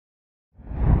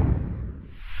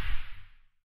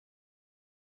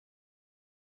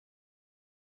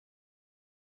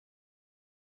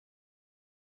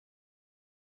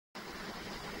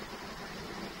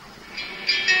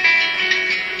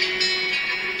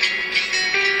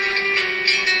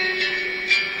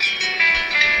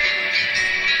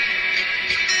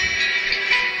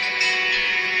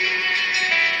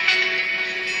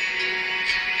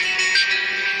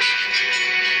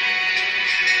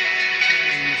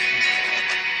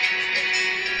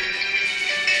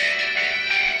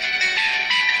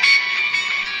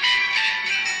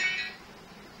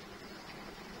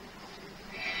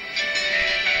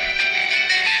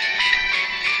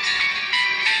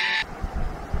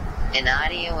In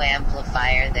audio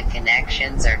amplifier, the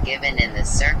connections are given in the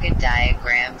circuit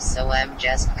diagram, so I'm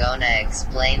just gonna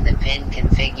explain the pin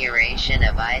configuration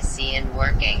of IC and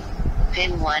working.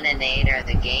 Pin 1 and 8 are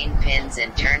the gain pins.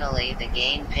 Internally, the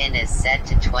gain pin is set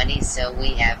to 20, so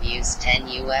we have used 10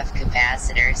 UF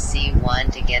capacitor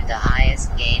C1 to get the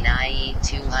highest gain, i.e.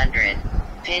 200.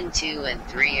 Pin 2 and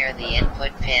 3 are the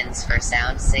input pins for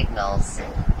sound signals.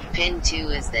 Pin 2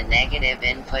 is the negative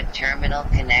input terminal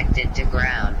connected to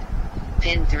ground.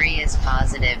 Pin 3 is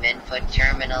positive input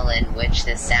terminal in which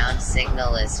the sound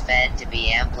signal is fed to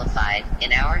be amplified.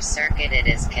 In our circuit, it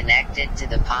is connected to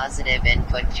the positive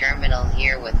input terminal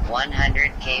here with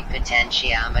 100K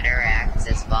potentiometer acts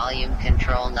as volume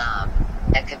control knob.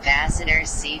 A capacitor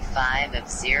C5 of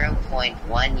 0.1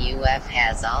 UF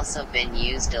has also been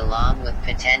used along with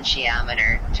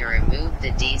potentiometer to remove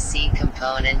the DC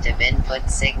component of input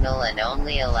signal and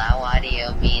only allow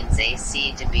audio means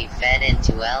AC to be fed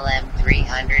into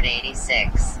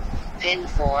LM386. Pin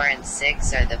 4 and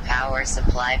 6 are the power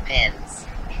supply pins.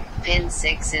 Pin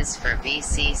 6 is for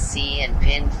VCC and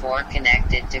pin 4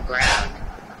 connected to ground.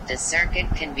 The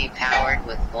circuit can be powered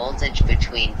with voltage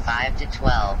between 5 to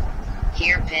 12.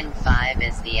 Here pin 5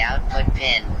 is the output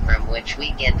pin, from which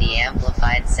we get the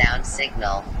amplified sound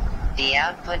signal. The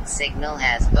output signal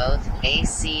has both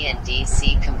AC and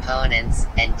DC components,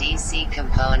 and DC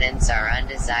components are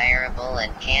undesirable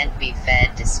and can't be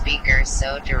fed to speakers,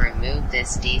 so to remove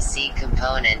this DC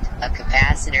component, a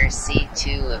capacitor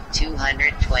C2 of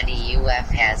 220 UF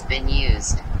has been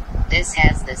used. This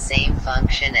has the same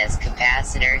function as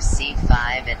capacitor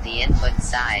C5 at the input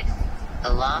side.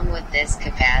 Along with this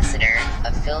capacitor,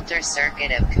 a filter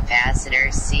circuit of capacitor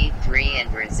C3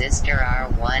 and resistor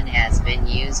R1 has been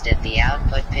used at the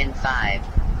output pin 5.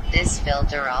 This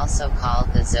filter, also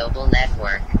called the Zobel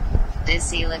network.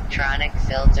 This electronic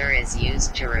filter is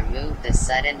used to remove the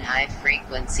sudden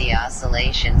high-frequency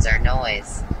oscillations or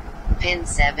noise. Pin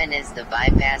 7 is the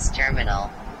bypass terminal.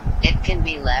 It can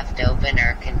be left open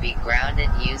or can be grounded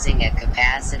using a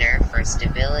capacitor for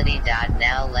stability.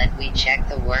 Now let me check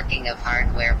the working of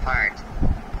hardware part.